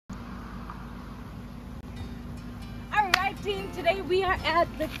team. Today we are at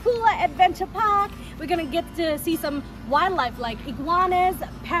the Kula Adventure Park. We're gonna get to see some wildlife like iguanas,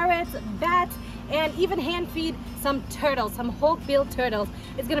 parrots, bats, and even hand feed some turtles, some Hawksbill turtles.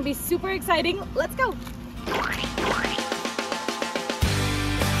 It's gonna be super exciting. Let's go.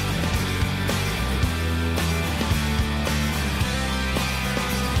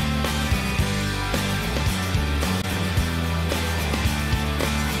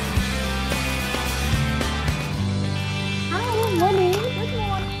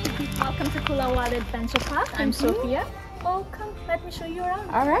 Welcome to Kula Wild Adventure Park. I'm Sophia. Welcome. Let me show you around.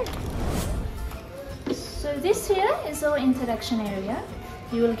 All right. So this here is our interaction area.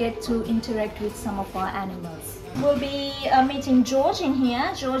 You will get to interact with some of our animals. We'll be meeting George in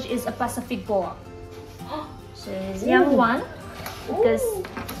here. George is a Pacific Boa. So he's a young one because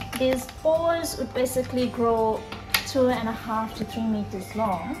these boas would basically grow 2.5 to 3 meters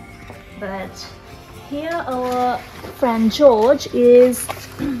long. But here our friend George is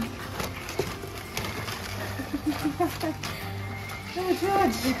Oh,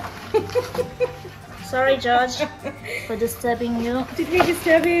 George. Sorry, George, for disturbing you. Did we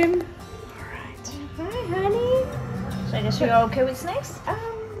disturb him? Alright. Hi, honey. So I guess you're okay with snakes?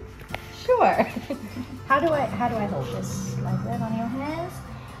 Sure. How do I hold this? Just like that on your hands.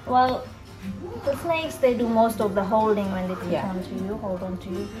 Well, the snakes, they do most of the holding when they come to you, hold on to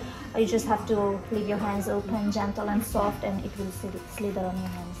you. You just have to leave your hands open, gentle and soft, and it will slither on your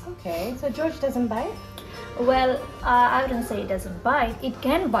hands. Okay, so George doesn't bite? Well, I wouldn't say it doesn't bite. It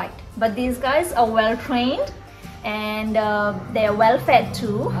can bite, but these guys are well trained and they are well fed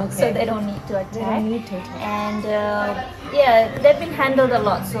too, so they don't need to attack. They don't need to attack. And yeah, they've been handled a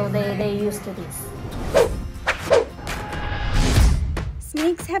lot, so they're used to this.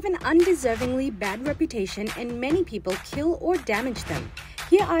 Snakes have an undeservingly bad reputation and many people kill or damage them.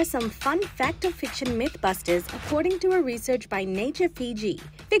 Here are some fun fact or fiction mythbusters according to a research by Nature Fiji.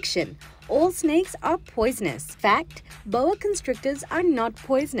 Fiction: all snakes are poisonous. Fact: boa constrictors are not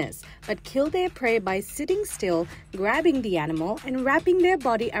poisonous, but kill their prey by sitting still, grabbing the animal, and wrapping their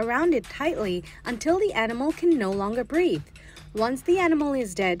body around it tightly until the animal can no longer breathe. Once the animal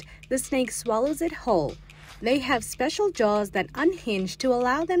is dead, the snake swallows it whole. They have special jaws that unhinge to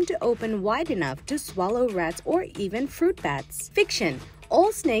allow them to open wide enough to swallow rats or even fruit bats. Fiction: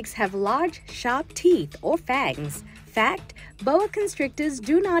 all snakes have large, sharp teeth or fangs. Fact: boa constrictors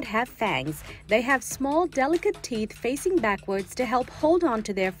do not have fangs. They have small, delicate teeth facing backwards to help hold on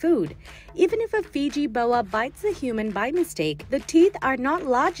to their food. Even if a Fiji boa bites a human by mistake, the teeth are not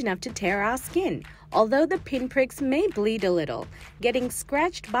large enough to tear our skin. Although the pinpricks may bleed a little, getting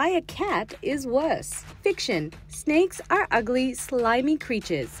scratched by a cat is worse. Fiction: snakes are ugly, slimy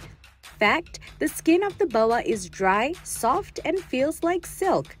creatures. Fact: the skin of the boa is dry, soft, and feels like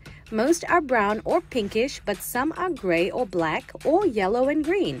silk. Most are brown or pinkish, but some are gray or black, or yellow and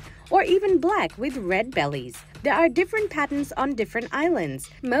green, or even black with red bellies. There are different patterns on different islands.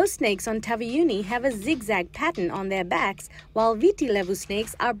 Most snakes on Taveuni have a zigzag pattern on their backs, while Vitilevu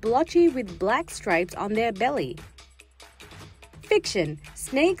snakes are blotchy with black stripes on their belly. Fiction: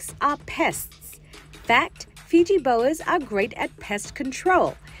 snakes are pests. Fact: Fiji boas are great at pest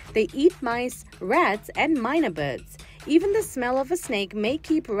control. They eat mice, rats, and minor birds. Even the smell of a snake may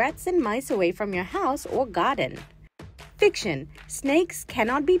keep rats and mice away from your house or garden. Fiction: snakes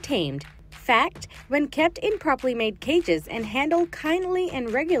cannot be tamed. Fact: when kept in properly made cages and handled kindly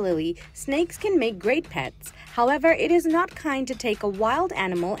and regularly, snakes can make great pets. However, it is not kind to take a wild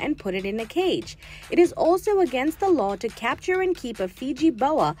animal and put it in a cage. It is also against the law to capture and keep a Fiji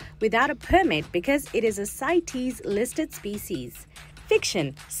boa without a permit because it is a CITES listed species.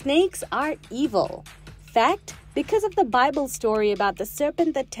 Fiction: snakes are evil. Fact: because of the Bible story about the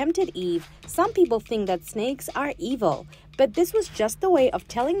serpent that tempted Eve, some people think that snakes are evil. But this was just the way of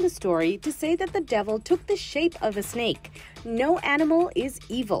telling the story to say that the devil took the shape of a snake. No animal is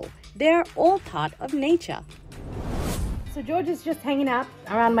evil. They're all part of nature. So George is just hanging out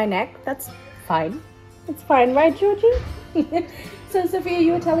around my neck. That's fine. It's fine, right, Georgie? So Sophia,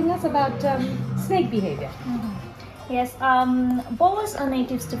 you were telling us about snake behavior. Yes, boas are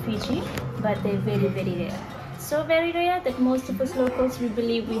natives to Fiji, but they're very, very rare. So very rare that most of us locals, we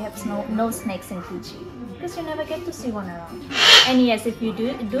believe we have no snakes in Fiji because you never get to see one around. And yes, if you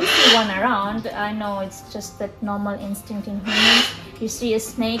do see one around, I know it's just that normal instinct in humans. You see a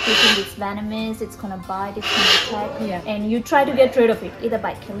snake, you think it's venomous, it's gonna bite, it's gonna attack, and you try to get rid of it, either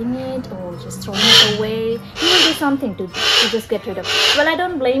by killing it or just throwing it away. You will do something to just get rid of it. Well, I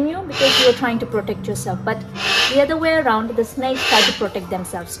don't blame you because you're trying to protect yourself, but the other way around, the snakes try to protect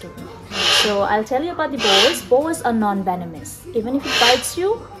themselves too. So I'll tell you about the boas. Boas are non-venomous. Even if it bites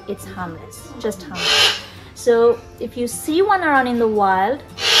you, it's harmless, just harmless. So if you see one around in the wild,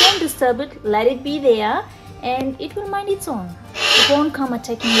 don't disturb it, let it be there, and it will mind its own. It won't come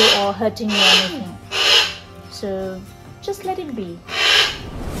attacking you or hurting you or anything. So just let it be.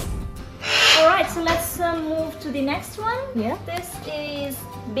 Alright, so let's move to the next one. Yeah. This is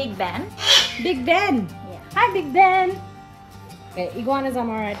Big Ben. Big Ben. Yeah. Hi, Big Ben. Okay, iguanas I'm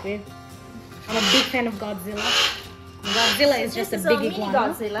alright with. I'm a big fan of Godzilla. Godzilla is just a big iguana.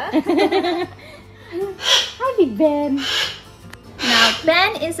 Godzilla. Hi, Big Ben. Now,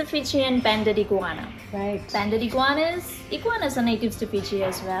 Ben is a Fijian banded iguana. Right. Banded iguanas are natives to Fiji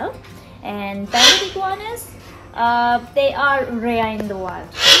as well. And banded iguanas, they are rare in the wild.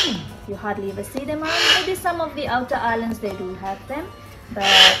 You hardly ever see them around. Maybe some of the outer islands they do have them,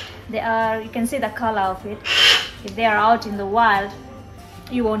 but they are, you can see the color of it. If they are out in the wild,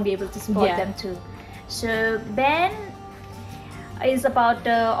 you won't be able to spot them too. So Ben is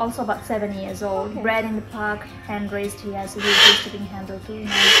also about 7 years old. Okay. Bred in the park, hand raised here, so he's used to being handled too.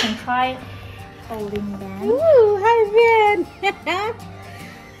 Now you can try holding Ben. Ooh, hi, Ben.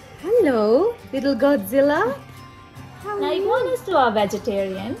 Hello, little Godzilla. Now iguanas too are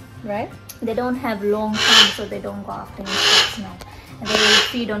vegetarian. Right. They don't have long tongues, so they don't go after insects now. And they will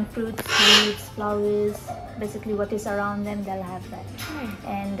feed on fruits, leaves, flowers, basically what is around them, they'll have that.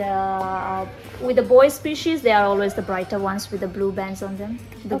 And with the boy species, they are always the brighter ones with the blue bands on them.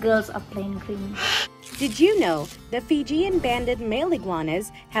 The girls are plain green. Did you know the Fijian banded male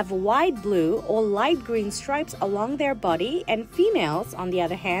iguanas have wide blue or light green stripes along their body, and females, on the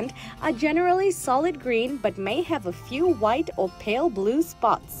other hand, are generally solid green but may have a few white or pale blue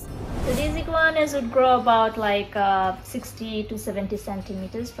spots? So these iguanas would grow about like 60 to 70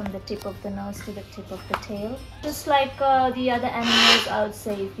 centimeters from the tip of the nose to the tip of the tail. Just like the other animals, I would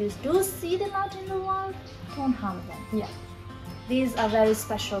say if you do see them out in the wild, don't harm them. Yeah. These are very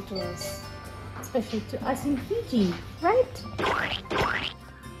special to us. Especially to us in Fiji, right?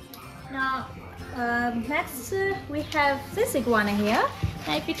 Now, next we have this iguana here.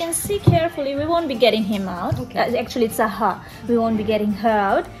 Now, if you can see carefully, we won't be getting him out. Okay. Actually, it's a her. We won't be getting her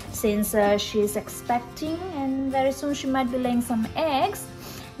out since she is expecting, and very soon she might be laying some eggs.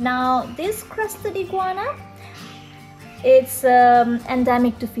 Now, this crested iguana, it's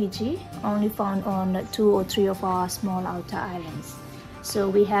endemic to Fiji, only found on 2 or 3 of our small outer islands. So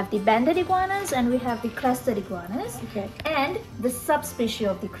we have the banded iguanas and we have the crested iguanas, and the subspecies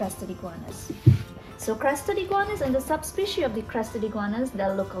of the crested iguanas. So crested iguanas and the subspecies of the crested iguanas, they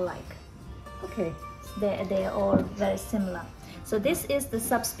look alike. Okay. They are all very similar. So this is the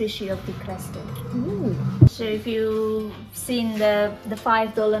subspecies of the crested. Ooh. So if you've seen the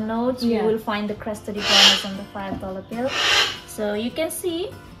 $5 notes, you will find the crested iguanas on the $5 bill. So you can see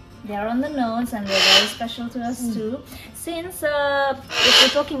they are on the nose and they're very special to us too. Since if we're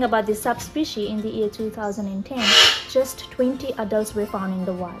talking about the subspecies, in the year 2010, just 20 adults were found in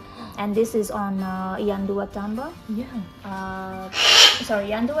the wild. And this is on Yanduatamba. Yeah. Sorry,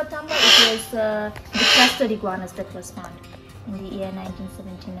 Yanduatamba, it was the crested iguanas that was found in the year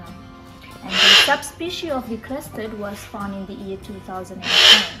 1979. And the subspecies of the crested was found in the year 2010,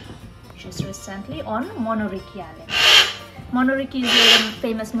 just recently on Monoriki Island. Monoriki is where the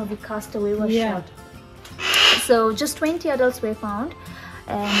famous movie Castaway was shot. So just 20 adults were found,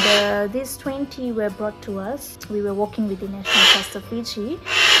 and these 20 were brought to us. We were working with the National Trust of Fiji,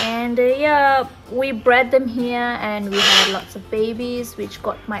 and we bred them here, and we had lots of babies which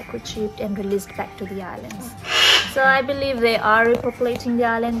got microchipped and released back to the islands. So I believe they are repopulating the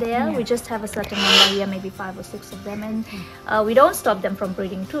island there. We just have a certain number here, maybe 5 or 6 of them, and we don't stop them from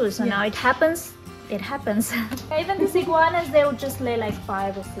breeding too. So now it happens. Even these iguanas, they would just lay like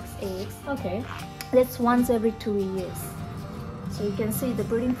 5 or 6 eggs. Okay. That's once every 2 years. So you can see the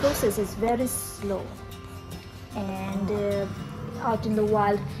breeding process is very slow. And out in the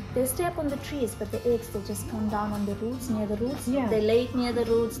wild, they stay up on the trees, but the eggs, they just come down on the roots, near the roots. They lay it near the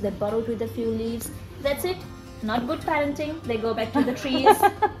roots, they burrow with a few leaves. That's it. Not good parenting. They go back to the trees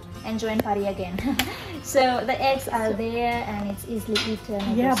and join party again. So the eggs are there and it's easily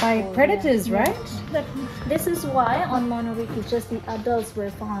eaten. By predators, right? But this is why on Monoriki just the adults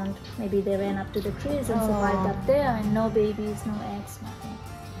were found. Maybe they ran up to the trees and survived up there, and no babies, no eggs, nothing.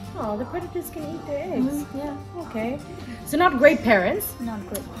 Oh, the predators can eat their eggs. Okay. So not great parents, Not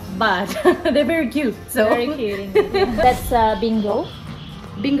good. but they're very cute. So Very cute indeed. That's Bingo.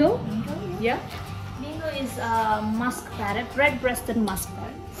 Bingo? Yeah. Bingo is a musk parrot, red-breasted musk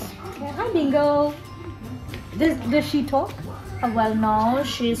parrot. Okay. Hi, Bingo. Does she talk? Well, no,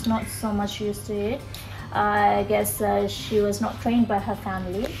 she's not so much used to it. I guess she was not trained by her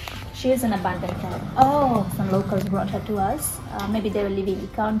family. She is an abandoned cat. Oh. Some locals brought her to us. Maybe they were living in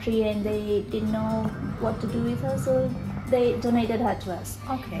the country and they didn't know what to do with her, so they donated her to us.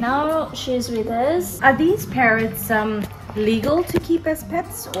 Okay. Now she's with us. Are these parrots legal to keep as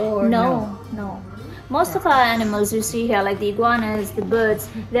pets or No. Most of our animals you see here, like the iguanas, the birds,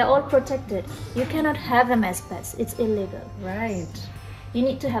 they're all protected. You cannot have them as pets. It's illegal. Right. You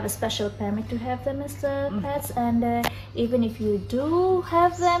need to have a special permit to have them as pets, and even if you do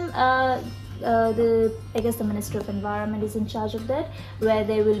have them, I guess the Ministry of Environment is in charge of that, where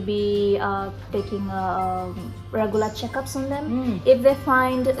they will be taking regular checkups on them. If they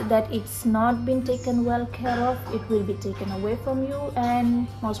find that it's not been taken well care of, it will be taken away from you and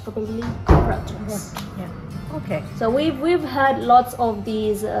most probably brought to us. Yeah. Okay. So we've had lots of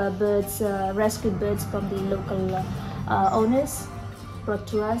these birds, rescued birds from the local owners brought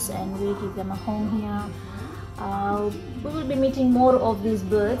to us, and we give them a home here. We will be meeting more of these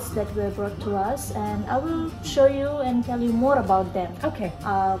birds that were brought to us, and I will show you and tell you more about them. Okay.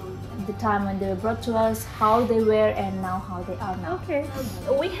 The time when they were brought to us, how they were, and now how they are now. Okay.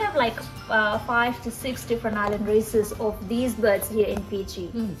 We have like 5 to 6 different island races of these birds here in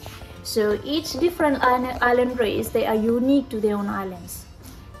Fiji. So each different island race, they are unique to their own islands,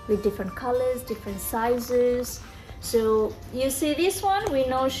 with different colors, different sizes. So you see this one, we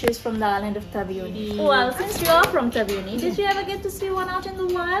know she's from the island of Taviuni. Well, since you are from Taviuni, did you ever get to see one out in the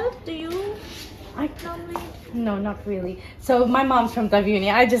wild? Do you? No, not really. So my mom's from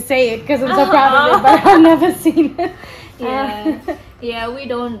Taviuni. I just say it because I'm so proud of it, but I've never seen it. Yeah, we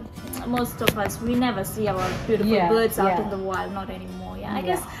don't. Most of us, we never see our beautiful birds out in the wild. Not anymore. I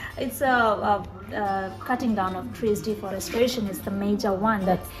guess it's cutting down of trees. Deforestation is the major one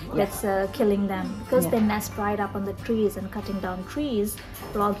that's killing them, because they nest right up on the trees, and cutting down trees,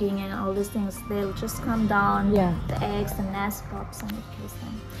 logging and all these things, they'll just come down. The eggs, the nest pops, and it kills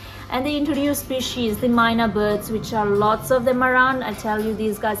them. And the introduced species, the minor birds, which are lots of them around, I tell you,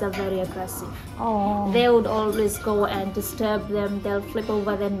 these guys are very aggressive. They would always go and disturb them. They'll flip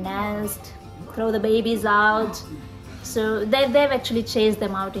over their nest, throw the babies out. So they've actually chased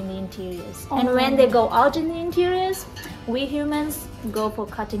them out in the interiors. And when they go out in the interiors, we humans go for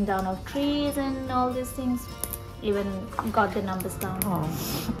cutting down of trees and all these things. Even got the numbers down.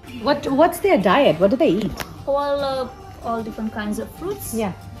 What's their diet? What do they eat? Well, all different kinds of fruits.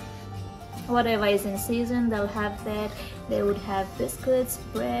 Whatever is in season, they'll have that. They would have biscuits,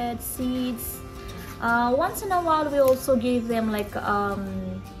 bread, seeds. Once in a while, we also give them like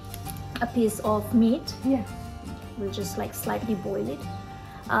a piece of meat. We'll just like slightly boil it.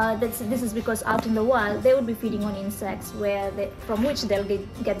 This is because out in the wild, they would be feeding on insects from which they'll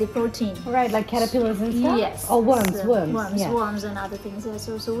get the protein. Right, like caterpillars and stuff? Yes. Or worms. Worms and other things.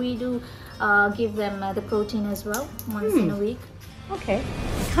 So we do give them the protein as well once in a week. Okay.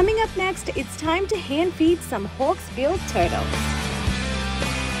 Coming up next, it's time to hand feed some Hawksbill turtles.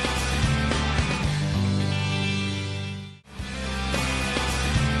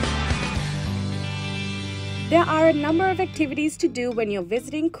 There are a number of activities to do when you're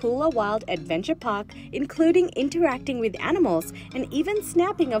visiting Kula Wild Adventure Park, including interacting with animals and even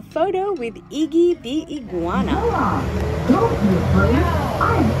snapping a photo with Iggy the iguana. Don't be afraid.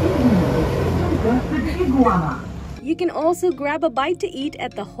 I'm Iggy, the iguana. You can also grab a bite to eat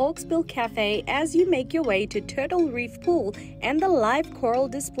at the Hawksbill Cafe as you make your way to Turtle Reef Pool and the live coral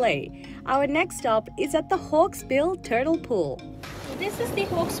display. Our next stop is at the Hawksbill Turtle Pool. This is the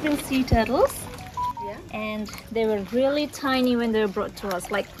Hawksbill sea turtles. And they were really tiny when they were brought to us,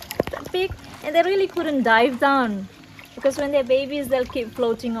 like that big, and they really couldn't dive down, because when they're babies they'll keep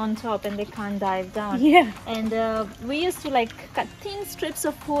floating on top and they can't dive down. And we used to like cut thin strips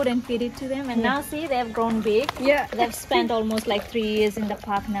of food and feed it to them, and now see, they've grown big. They've spent almost like 3 years in the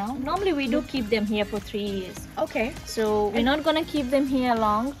park now. Normally we do keep them here for 3 years. Okay. So we're not gonna keep them here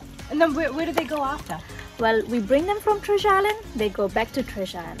long. And then where do they go after? Well, we bring them from Treasure Island, they go back to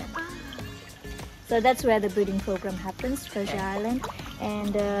Treasure Island. So that's where the breeding program happens, Treasure Island,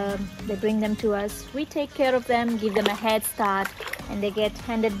 and they bring them to us. We take care of them, give them a head start, and they get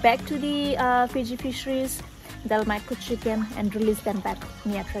handed back to the Fiji fisheries. They'll microchip them and release them back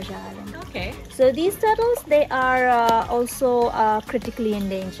near Treasure Island. Okay. So these turtles, they are also critically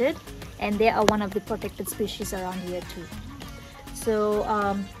endangered, and they are one of the protected species around here too. So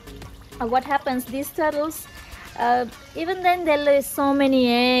what happens, these turtles, even then there is so many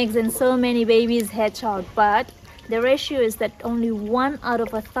eggs and so many babies hatch out, but the ratio is that only 1 out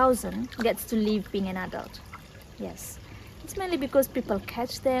of 1,000 gets to live being an adult. Yes, it's mainly because people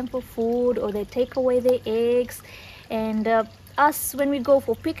catch them for food, or they take away their eggs. And us, when we go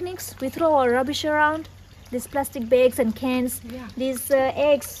for picnics, we throw our rubbish around, these plastic bags and cans. Yeah. These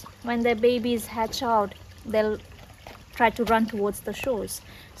eggs, when the babies hatch out, they'll try to run towards the shores.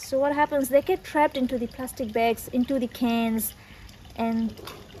 So what happens, they get trapped into the plastic bags, into the cans, and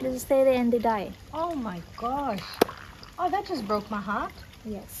they just stay there and they die. Oh my gosh. Oh, that just broke my heart.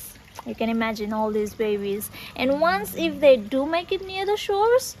 Yes, you can imagine all these babies. And once if they do make it near the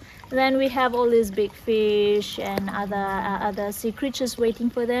shores, then we have all these big fish and other sea creatures waiting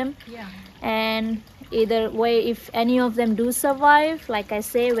for them. Yeah. And either way, if any of them do survive, like I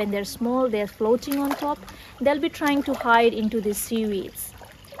say, when they're small, they're floating on top, they'll be trying to hide into the seaweeds.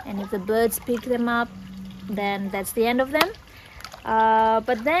 And if the birds pick them up, then that's the end of them.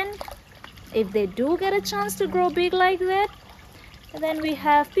 But then if they do get a chance to grow big like that, then we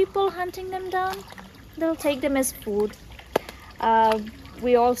have people hunting them down. They'll take them as food.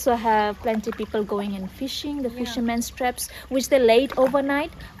 We also have plenty of people going and fishing, the fishermen's traps, which they laid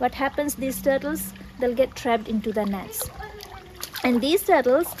overnight. What happens, these turtles, they'll get trapped into the nets. And these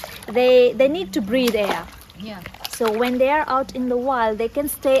turtles, they need to breathe air. Yeah. So when they are out in the wild, they can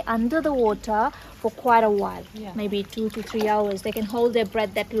stay under the water for quite a while, maybe 2 to 3 hours. They can hold their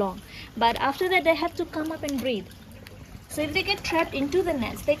breath that long. But after that, they have to come up and breathe. So if they get trapped into the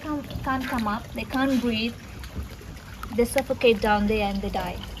nets, they can't come up, they can't breathe. They suffocate down there and they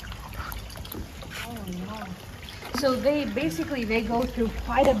die. Oh no. So they go through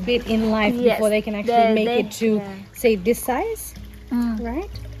quite a bit in life before they can actually make it to, say, this size, right?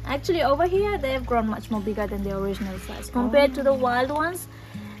 Actually, over here, they have grown much more bigger than the original size. Compared to the wild ones,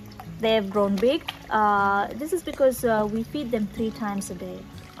 they have grown big. This is because we feed them 3 times a day.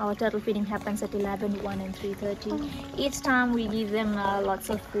 Our turtle feeding happens at 11, 1 and 3:30. Each time we give them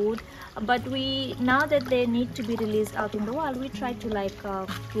lots of food. But now that they need to be released out in the wild, we try to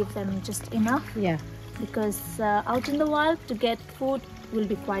give them just enough. Yeah. Because out in the wild, to get food will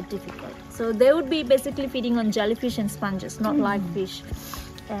be quite difficult. So they would be basically feeding on jellyfish and sponges, not live fish.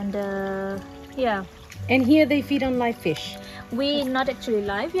 And yeah. And here they feed on live fish. We not actually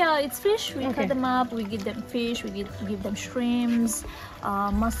live. Yeah, it's fish. We cut them up. We give them fish. We give them shrimps,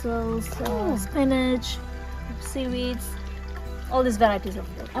 mussels, spinach, seaweeds, all these varieties of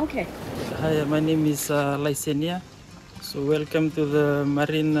food. Okay. Hi, my name is Lysenia. So welcome to the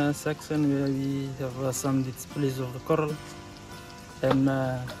marine section where we have some displays of the coral and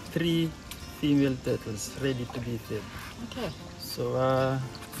 3 female turtles ready to be fed. Okay. So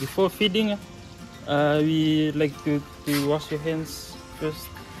before feeding, we like to wash your hands first,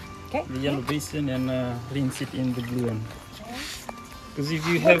 the yellow basin, and rinse it in the blue one. Because if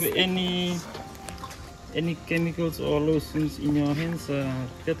you have any chemicals or lotions in your hands,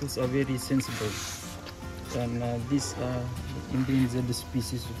 turtles are very sensible, and these are endangered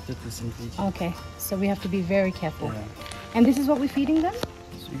species of turtles in Fiji. Okay, so we have to be very careful. Yeah. And this is what we're feeding them?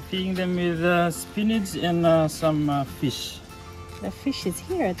 So we're feeding them with spinach and some fish. The fish is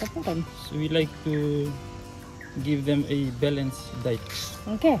here at the bottom. So we like to give them a balanced diet.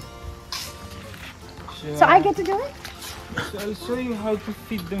 Okay. So I get to do it? So I'll show you how to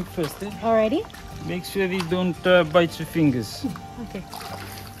feed them first. Alrighty. Make sure they don't bite your fingers. Okay.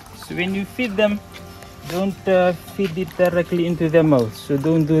 So when you feed them, don't feed it directly into their mouth. So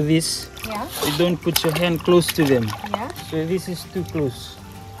don't do this. Yeah. You don't put your hand close to them. Yeah. So this is too close.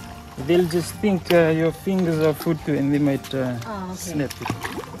 They'll just think your fingers are food too, and they might snap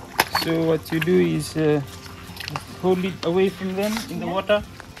it. So what you do is hold it away from them in the water,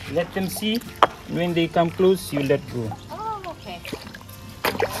 let them see. When they come close, you let go. Oh, okay.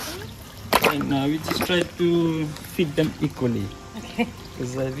 And we just try to feed them equally. Okay.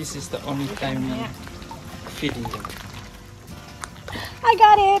 Because this is the only time we feeding them. I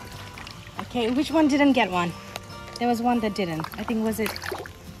got it. Okay, which one didn't get one? There was one that didn't. I think was it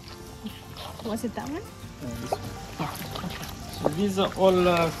that one? This one. Yeah. Okay. So these are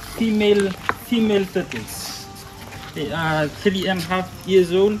all female turtles. They are 3.5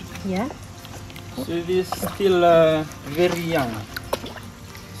 years old. Yeah. So they're still very young.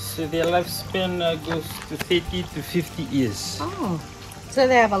 So their lifespan goes to 30 to 50 years. Oh, so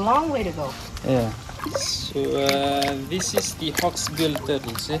they have a long way to go. Yeah. So this is the Hawksbill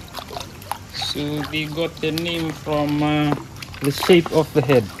Turtles. So they got their name from the shape of the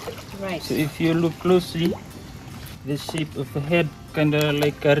head. Right. So if you look closely, the shape of the head kind of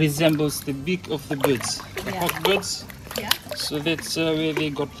like resembles the beak of the birds, the hawk birds. Yeah. So that's where they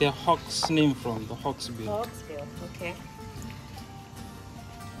got their hawk's name from, the Hawksbill. Hawksbill, okay.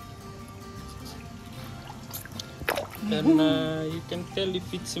 And you can tell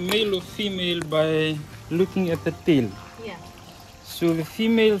if it's a male or female by looking at the tail. Yeah. So the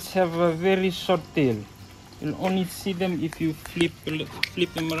females have a very short tail. You'll only see them if you flip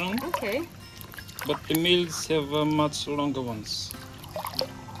them around. Okay. but the males have much longer ones.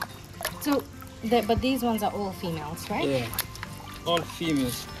 So, but these ones are all females, right? Yeah, all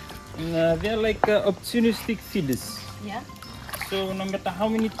females. And they're like opportunistic feeders. Yeah. So no matter how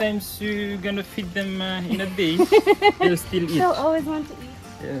many times you're gonna feed them in a day, they'll still eat. They'll always want to eat.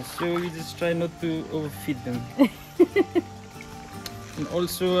 Yeah, so we just try not to overfeed them. And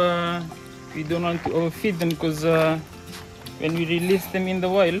also we don't want to overfeed them because when we release them in the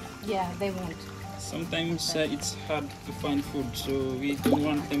wild, Yeah, they won't. sometimes it's hard to find food, so we don't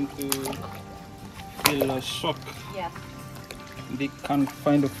want them to feel a shock. Yeah. They can't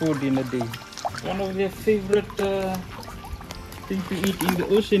find the food in a day. One of their favorite thing to eat in the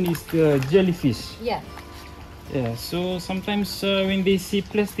ocean is jellyfish. Yeah. Yeah, so sometimes when they see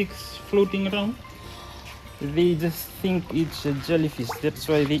plastics floating around, they just think it's a jellyfish. That's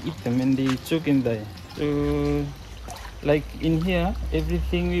why they eat them and they choke and die. So, like in here,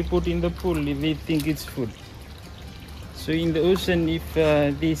 everything we put in the pool, they think it's food. So in the ocean, if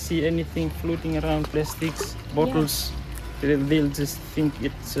they see anything floating around, plastics, bottles, they'll just think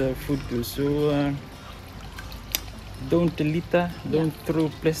it's food too. So don't litter, don't throw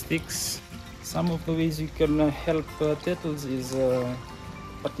plastics. Some of the ways you can help turtles is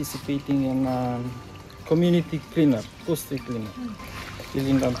participating in community cleanup, coastal cleanup,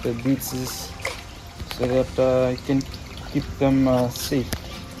 cleaning up the beaches so that you can keep them safe.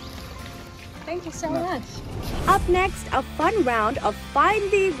 Thank you so much. Up next, a fun round of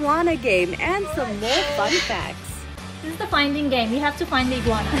Find the Iguana game and some more fun facts. This is the finding game. You have to find the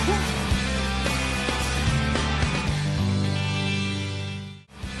iguana.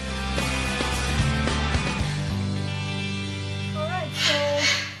 Alright, so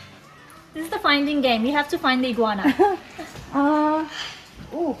this is the finding game. You have to find the iguana.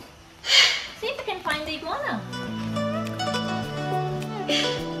 Ooh. See if you can find the iguana.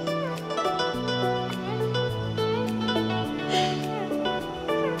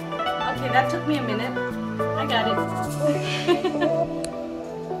 Okay, that took me a minute. I got it.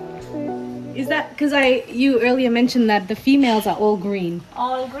 Is that because you earlier mentioned that the females are all green?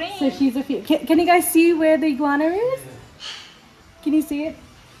 All green. So she's a can you guys see where the iguana is? Can you see it?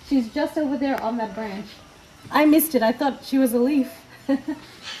 She's just over there on that branch. I missed it. I thought she was a leaf.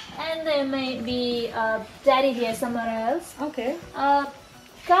 And there may be daddy here somewhere else. Okay.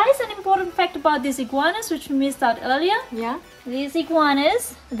 Guys, an important fact about these iguanas which we missed out earlier. Yeah. These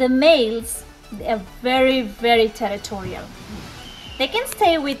iguanas, the males, they are very, very territorial. They can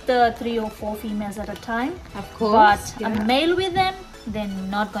stay with 3 or 4 females at a time. Of course. But yeah. a male with them, they're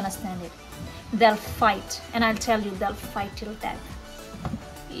not gonna stand it. They'll fight. And I'll tell you, they'll fight till death.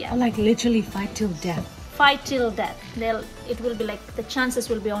 Yeah. Oh, like literally fight till death. Fight till death. It will be like the chances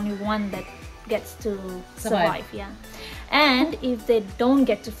will be only one that gets to survive. Yeah. And if they don't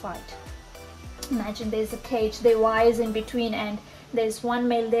get to fight, imagine there's a cage, they wires in between, and there's one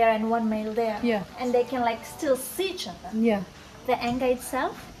male there and one male there. Yeah. And they can like still see each other. Yeah. The anger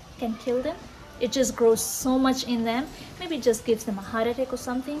itself can kill them. It just grows so much in them. Maybe it just gives them a heart attack or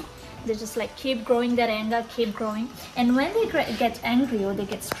something. They just like keep growing that anger, keep growing. And when they get angry or they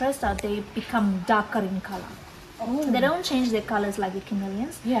get stressed out, they become darker in color. Oh. They don't change their colors like the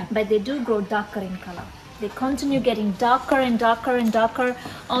chameleons, Yeah. but they do grow darker in color. They continue getting darker and darker and darker,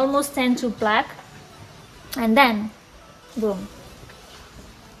 almost turn to black, and then, boom,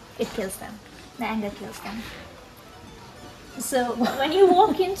 it kills them. The anger kills them. So when you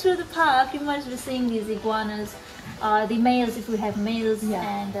walk in through the park, you must be seeing these iguanas, the males if we have males, Yeah.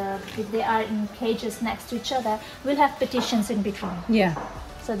 and if they are in cages next to each other, we'll have petitions in between. Yeah.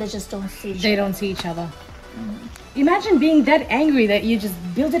 So they just don't see each They other. don't see each other. Imagine being that angry that you just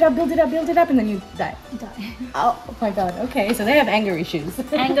build it up, build it up, build it up, and then you die. Die. Oh my god, okay, so they have anger issues.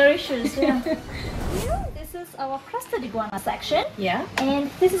 Anger issues, yeah. This is our crested iguana section. Yeah? And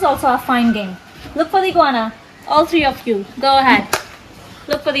this is also a fine game. Look for the iguana. All 3 of you. Go ahead.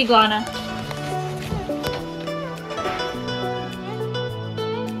 Look for the iguana.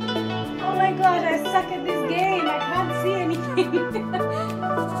 Oh my god, I suck at this game. I can't see anything.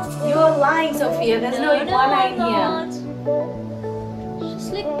 You're lying, Sophia. There's no iguana in here.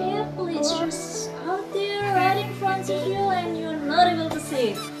 Just look carefully. It's just out there right in front of you and you're not able to see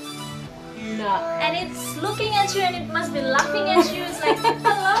it. No. And it's looking at you and it must be laughing at you. It's like,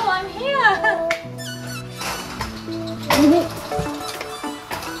 hello, I'm here.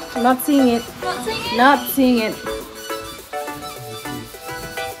 Not seeing it. Not seeing it? Not seeing it.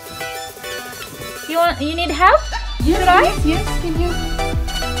 You need help? Yes, yes, yes. Can you?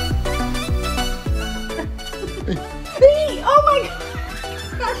 Oh my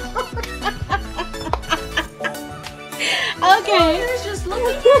god. Okay. It's just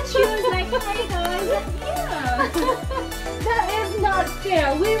looking at you. It's like, Hi guys, that is not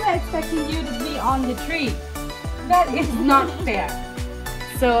fair. We were expecting you to be on the tree. That is not fair.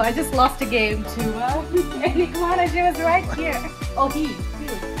 So I just lost a game to an iguana. She was right here. Oh, he.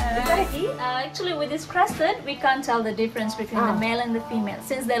 Is that a he? Actually, with this crested, we can't tell the difference between the male and the female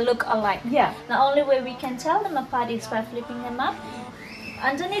since they look alike. Yeah. The only way we can tell them apart is by flipping them up.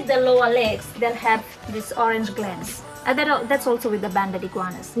 Underneath the lower legs, they'll have this orange glands. That's also with the banded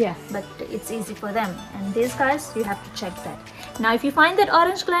iguanas. Yeah. But it's easy for them. And these guys, you have to check that. Now, if you find that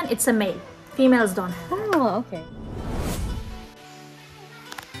orange gland, it's a male. Females don't have. Oh, okay.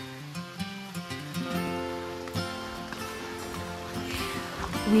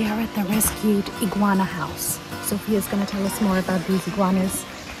 We are at the rescued iguana house. Sophia's gonna tell us more about these iguanas.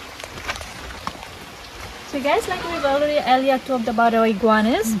 So guys, like we've already earlier talked about our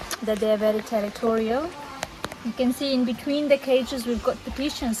iguanas, that they are very territorial. You can see in between the cages we've got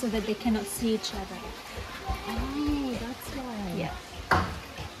partitions so that they cannot see each other. Oh, that's why. Yeah.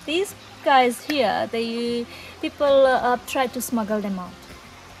 These guys here, people tried to smuggle them out.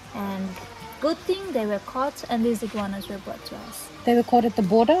 And good thing they were caught and these iguanas were brought to us. They were caught at the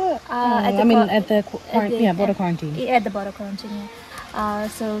border? At border quarantine. At the border quarantine, yeah.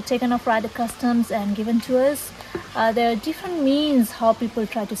 So taken off right at customs and given to us. There are different means how people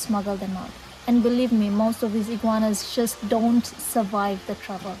try to smuggle them out. And believe me, most of these iguanas just don't survive the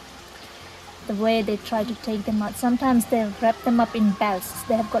travel. The way they try to take them out. Sometimes they wrap them up in belts.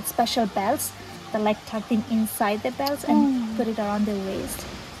 They have got special belts. They're like tucked in inside the belts and put it around their waist.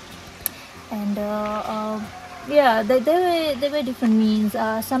 And yeah, there were different means.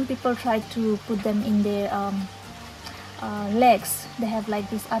 Some people try to put them in their legs. They have like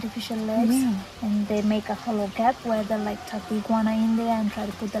these artificial legs, and they make a hollow gap where they like tuck the iguana in there and try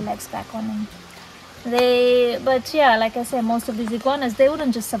to put the legs back on them. But yeah, like I said, most of these iguanas, they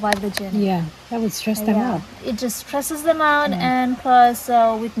wouldn't just survive the journey. Yeah, that would stress them out. It just stresses them out, and plus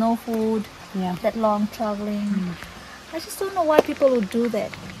with no food, that long traveling. I just don't know why people would do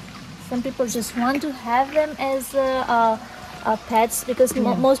that. Some people just want to have them as pets because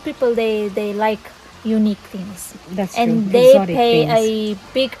most people they like unique things. That's and true. they Exotic pay things.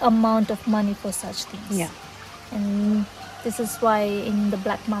 a big amount of money for such things. Yeah. And this is why in the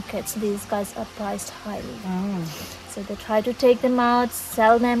black markets these guys are priced highly. Oh. So they try to take them out,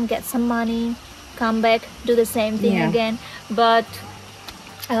 sell them, get some money, come back, do the same thing again. But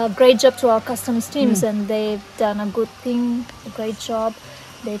great job to our customs teams, and they've done a good thing, a great job.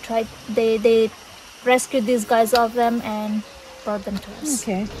 They rescued these guys off them and brought them to us.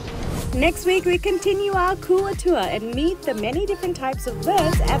 Okay. Next week we continue our Kula tour and meet the many different types of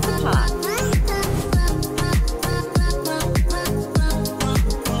birds at the park.